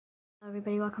Hello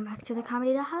everybody, welcome back to the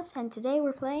Comedy Dollhouse, and today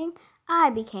we're playing I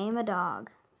Became a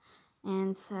Dog.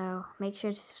 And so make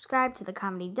sure to subscribe to the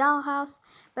Comedy Dollhouse.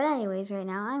 But anyways, right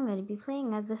now I'm going to be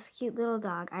playing as this cute little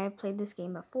dog. I have played this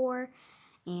game before,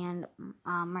 and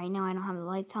right now I don't have the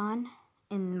lights on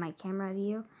in my camera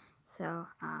view, so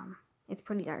it's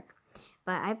pretty dark.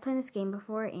 But I've played this game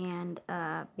before, and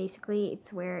basically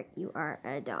it's where you are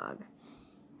a dog,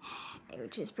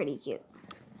 which is pretty cute.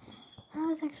 I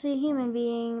was actually a human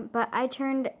being, but I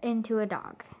turned into a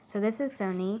dog. So this is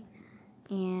Sony,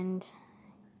 and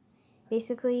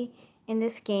basically in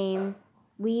this game,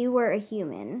 we were a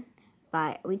human,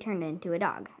 but we turned into a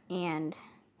dog. And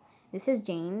this is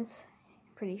James,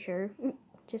 pretty sure.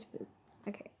 Just boop.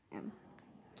 Okay.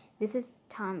 This is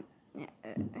Tom.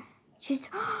 She's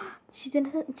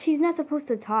not supposed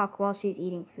to talk while she's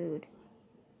eating food.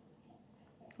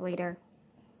 Later.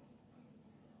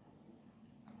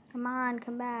 Come on,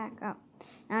 come back. Oh,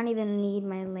 I don't even need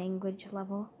my language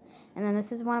level. And then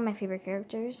this is one of my favorite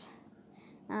characters.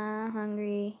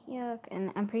 Hungry, yuck.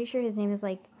 And I'm pretty sure his name is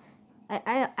like,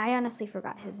 I honestly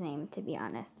forgot his name, to be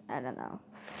honest. I don't know.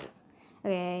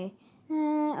 Okay,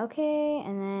 okay.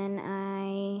 And then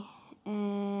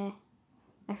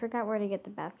I forgot where to get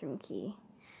the bathroom key.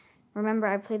 Remember,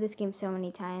 I've played this game so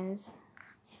many times.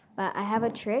 But I have a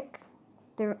trick.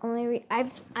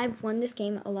 I've won this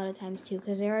game a lot of times too,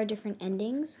 because there are different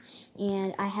endings,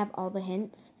 and I have all the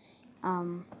hints.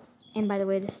 And by the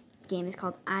way, this game is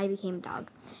called I Became a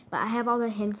Dog. But I have all the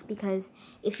hints because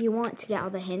if you want to get all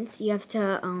the hints, you have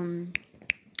to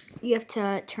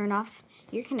turn off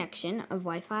your connection of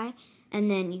Wi-Fi, and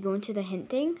then you go into the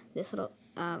hint thing. This little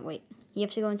you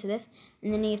have to go into this,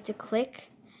 and then you have to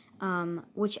click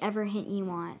whichever hint you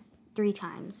want 3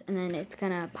 times, and then it's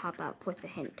gonna pop up with the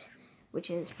hint, which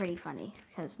is pretty funny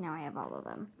because now I have all of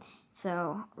them.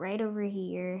 So right over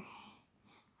here,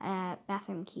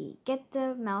 bathroom key. Get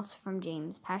the mouse from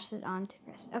James. Pass it on to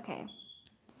Chris. Okay.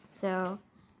 So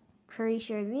pretty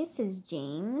sure this is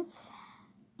James.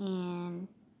 And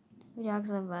the dogs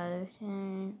love bugs.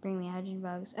 And bring me 100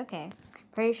 bugs. Okay.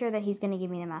 Pretty sure that he's going to give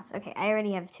me the mouse. Okay. I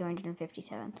already have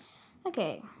 257.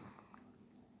 Okay.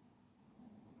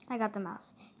 I got the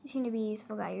mouse. You seem to be a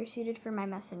useful guy. You're suited for my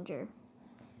messenger.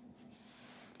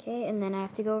 Okay, and then I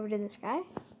have to go over to this guy. You,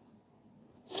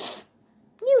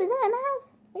 is that a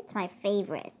mouse? It's my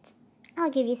favorite.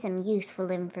 I'll give you some useful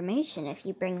information if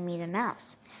you bring me the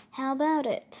mouse. How about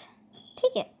it?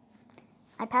 Take it.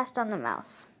 I passed on the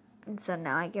mouse, and so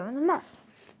now I give him the mouse.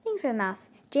 Thanks for the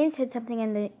mouse. James hid something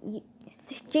in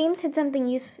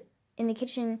the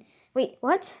kitchen. Wait,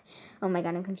 what? Oh my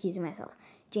god, I'm confusing myself.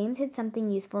 James hid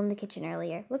something useful in the kitchen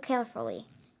earlier. Look carefully.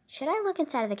 Should I look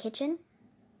inside of the kitchen?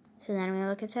 So then I'm going to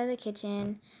look inside the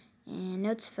kitchen, and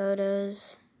notes,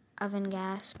 photos, oven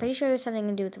gas. Pretty sure there's something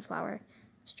to do with the flour.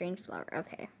 Strange flour.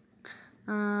 Okay.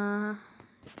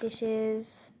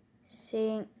 Dishes,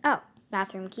 sink. Oh,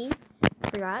 bathroom key.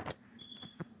 Forgot.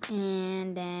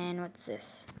 And then what's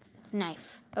this?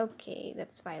 Knife. Okay,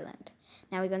 that's violent.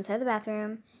 Now we go inside the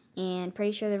bathroom, and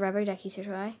pretty sure the rubber duckies are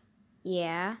toy.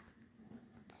 Yeah.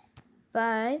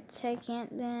 But I can't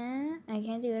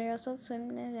do it or else I'll swim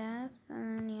to death.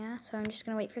 Yeah, so I'm just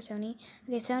gonna wait for Sony.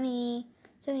 Okay, Sony,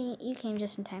 you came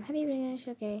just in time. Have you finished?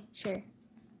 Okay, sure.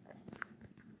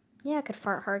 Yeah, I could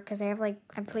fart hard because I've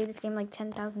played this game like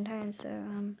 10,000 times, so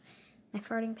my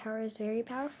farting power is very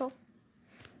powerful.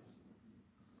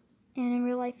 And in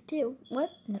real life too. What?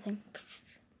 Nothing.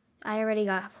 I already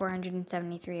got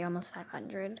 473, almost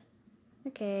 500.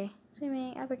 Okay,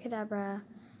 swimming, abracadabra.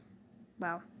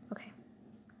 Wow. Okay.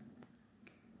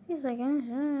 He's like,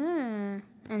 and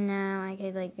now I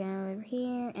could like go over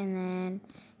here, and then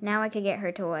now I could get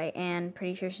her toy, and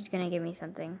pretty sure she's gonna give me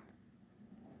something.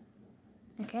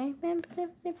 Okay,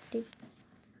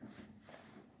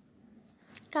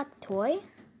 got the toy,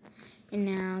 and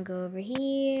now I'll go over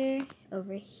here,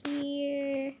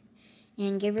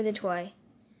 and give her the toy.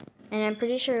 And I'm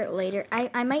pretty sure later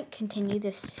I might continue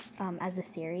this as a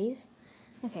series.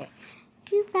 Okay,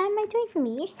 you found my toy for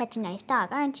me. You're such a nice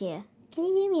dog, aren't you? Can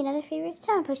you do me another favor?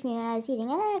 Someone pushed me when I was eating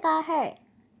and I got hurt.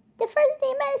 The first day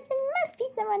of medicine must be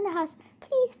somewhere in the house.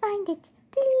 Please find it.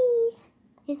 Please.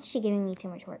 Isn't she giving me too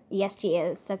much work? Yes, she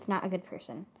is. That's not a good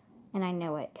person. And I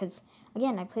know it. Because,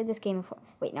 again, I played this game before.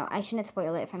 Wait, no. I shouldn't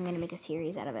spoil it if I'm going to make a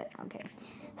series out of it. Okay.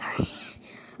 Sorry.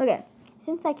 Okay.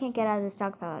 Since I can't get out of this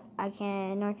dog pouch,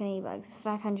 nor can I eat bugs.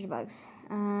 500 bugs.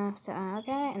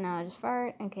 Okay. And now I'll just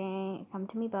fart. Okay. Come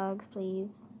to me, bugs,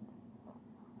 please.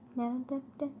 And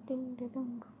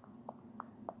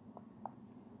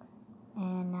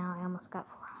now I almost got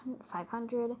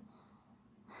 500.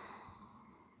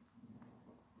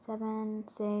 7,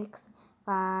 6,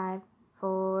 5,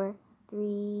 4,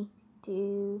 3,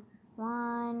 2,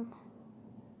 1.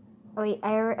 Oh wait,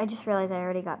 I just realized I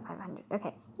already got 500.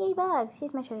 Okay. Yay, bugs!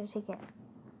 Here's my treasure ticket.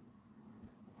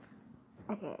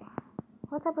 Okay.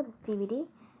 What's up with this DVD?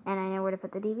 And I know where to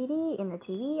put the DVD in the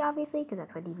TV, obviously, because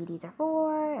that's what DVDs are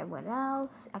for. And what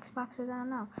else? Xboxes? I don't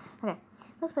know. Okay.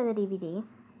 Let's play the DVD.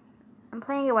 I'm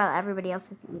playing it while everybody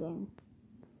else is eating.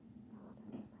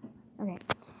 Okay.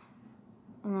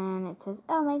 And then it says,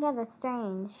 oh my god, that's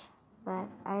strange. But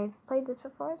I've played this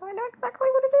before, so I know exactly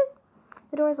what it is.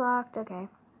 The door's locked. Okay.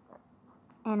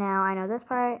 And now I know this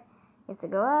part. You have to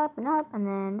go up, and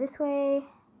then this way.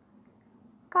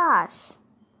 Gosh.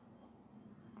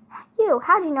 You,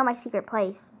 how'd you know my secret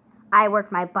place? I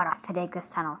worked my butt off to dig this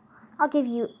tunnel. I'll give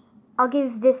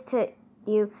this to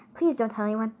you. Please don't tell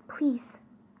anyone. Please.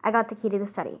 I got the key to the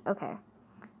study. Okay.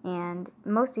 And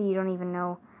most of you don't even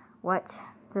know what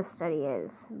the study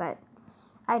is, but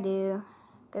I do,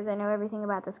 because I know everything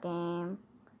about this game.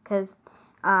 Because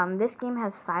this game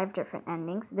has 5 different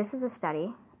endings. This is the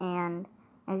study, and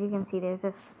as you can see, there's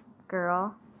this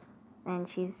girl, and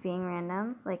she's being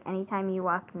random. Like, anytime you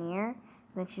walk near,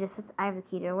 then she just says, I have the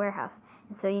key to the warehouse.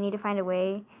 And so you need to find a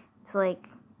way to, like,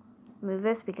 move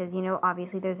this, because you know,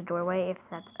 obviously there's a doorway if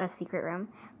that's a secret room.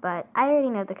 But I already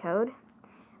know the code,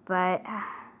 but I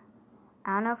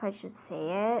don't know if I should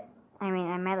say it. I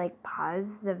mean, I might, like,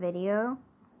 pause the video.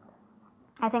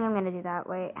 I think I'm gonna do that.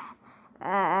 Wait.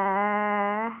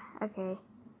 Okay.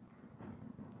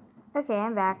 Okay,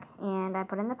 I'm back, and I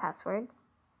put in the password.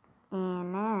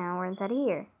 And now we're inside of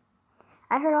here.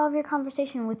 I heard all of your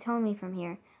conversation with Tommy from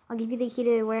here. I'll give you the key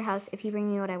to the warehouse if you bring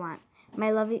me what I want. My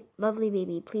lovely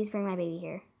baby. Please bring my baby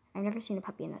here. I've never seen a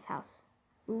puppy in this house.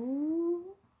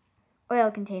 Ooh. Oil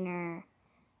container.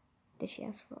 Did she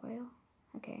ask for oil?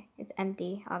 Okay, it's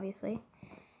empty, obviously.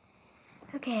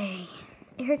 Okay,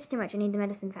 it hurts too much. I need the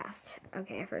medicine fast.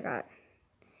 Okay, I forgot.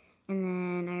 And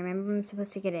then I remember I'm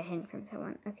supposed to get a hint from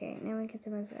someone. Okay, no one gets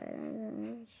a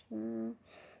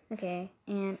okay,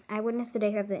 and I witnessed the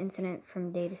day of the incident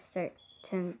from day to start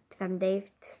to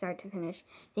finish.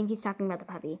 I think he's talking about the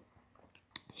puppy.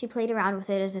 She played around with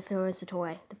it as if it was a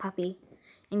toy, the puppy,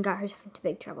 and got herself into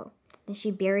big trouble. Then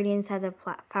she buried it inside the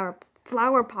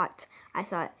flower pot. I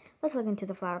saw it. Let's look into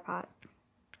the flower pot.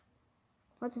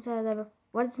 What's inside of the...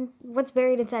 What's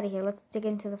buried inside of here? Let's dig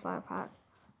into the flower pot.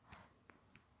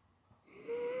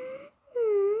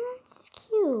 It's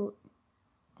cute.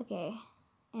 Okay.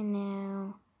 And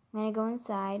now I'm going to go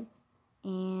inside.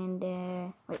 And,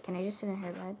 wait, can I just sit in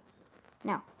her bed?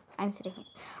 No. I'm sitting here.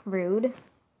 Rude.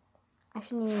 I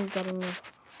shouldn't even be getting this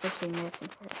first aid medicine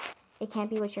for her. It can't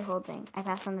be what you're holding. I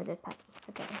passed on the dead puppy.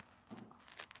 Okay.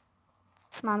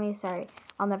 Mommy, sorry.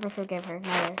 I'll never forgive her.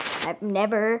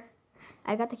 Never.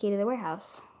 I got the key to the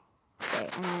warehouse. Okay,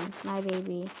 and then my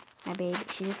baby.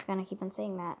 She's just gonna keep on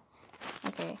saying that.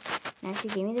 Okay. Now she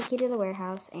gave me the key to the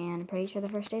warehouse, and I'm pretty sure the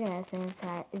first aid medicine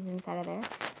is inside of there.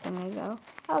 So I'm gonna go.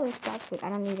 Oh, there's dog food. I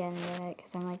don't need any of it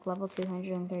because I'm like level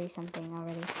 230 something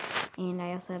already. And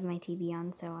I also have my TV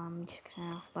on, so I'm just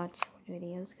gonna watch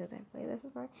videos because I've played this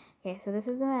before. Okay, so this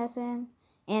is the medicine.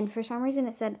 And for some reason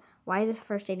it said, why is this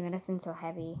first aid medicine so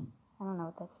heavy? I don't know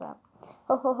what that's about.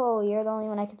 Ho ho ho, you're the only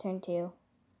one I could turn to.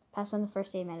 Pass on the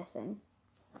first aid medicine.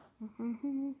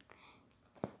 Ho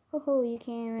ho, you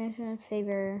came in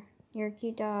favor. You're a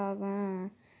cute dog.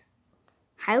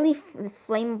 Highly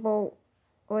flammable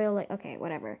oil, like, okay,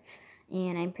 whatever.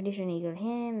 And I'm pretty sure I need to go to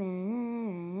him,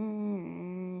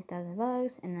 and 1,000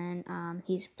 bucks, and then,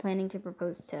 he's planning to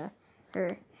propose to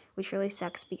her, which really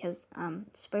sucks because,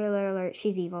 spoiler alert,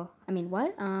 she's evil. I mean,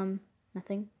 what?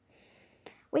 Nothing.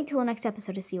 Wait till the next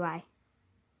episode to see why.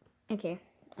 Okay,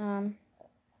 as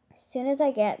soon as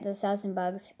I get the 1,000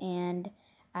 bucks, and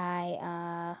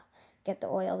I, get the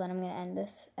oil, then I'm gonna end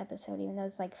this episode, even though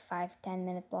it's like 5-10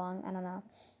 minutes long, I don't know.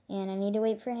 And I need to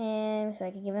wait for him so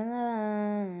I can give him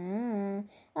the...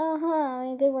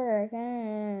 good work.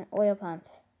 Oil pump.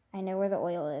 I know where the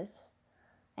oil is.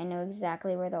 I know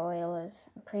exactly where the oil is.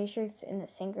 I'm pretty sure it's in the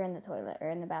sink or in the toilet or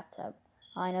in the bathtub.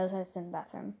 All I know is that it's in the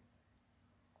bathroom.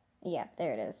 Yeah,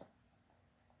 there it is.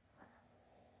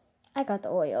 I got the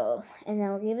oil. And then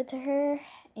we'll give it to her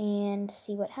and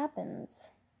see what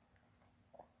happens.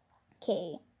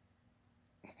 Okay.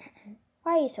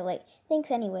 Why are you so late?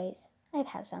 Thanks anyways. I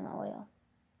passed on the oil.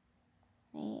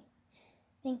 Right.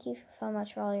 Thank you so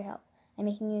much for all your help. I'm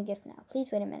making you a gift now. Please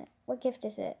wait a minute. What gift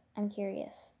is it? I'm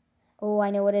curious. Oh, I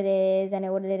know what it is. I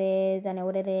know what it is. I know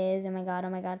what it is. Oh my god, oh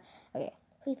my god. Okay,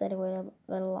 Please let it wait a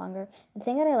little longer. The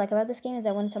thing that I like about this game is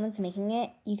that when someone's making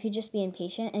it, you could just be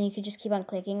impatient and you could just keep on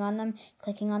clicking on them,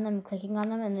 and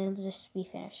then it'll just be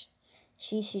finished.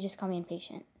 She just called me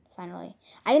impatient, finally.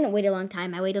 I didn't wait a long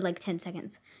time. I waited like 10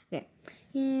 seconds. Okay.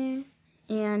 Yeah.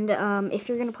 And if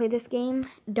you're going to play this game,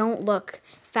 don't look.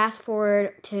 Fast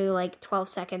forward to like 12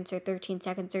 seconds or 13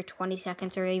 seconds or 20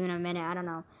 seconds or even a minute. I don't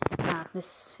know.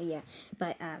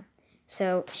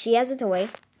 So she has a toy.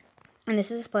 And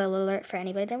this is a spoiler alert for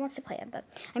anybody that wants to play it. But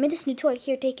I made this new toy.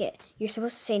 Here, take it. You're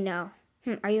supposed to say no.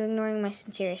 Are you ignoring my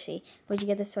sincerity? Would you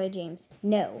get this toy, James?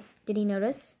 No. Did he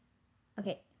notice?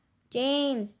 Okay.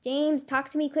 James, talk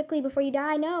to me quickly before you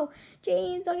die. No.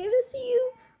 James, I'll give this to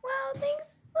you. Wow,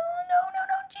 thanks. Oh, no,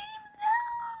 James,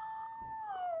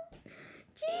 no.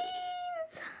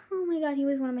 James. Oh my god, he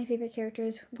was one of my favorite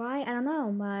characters. Why? I don't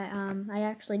know, but I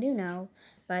actually do know.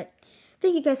 But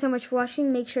thank you guys so much for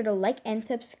watching. Make sure to like and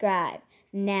subscribe.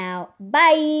 Now,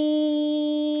 bye!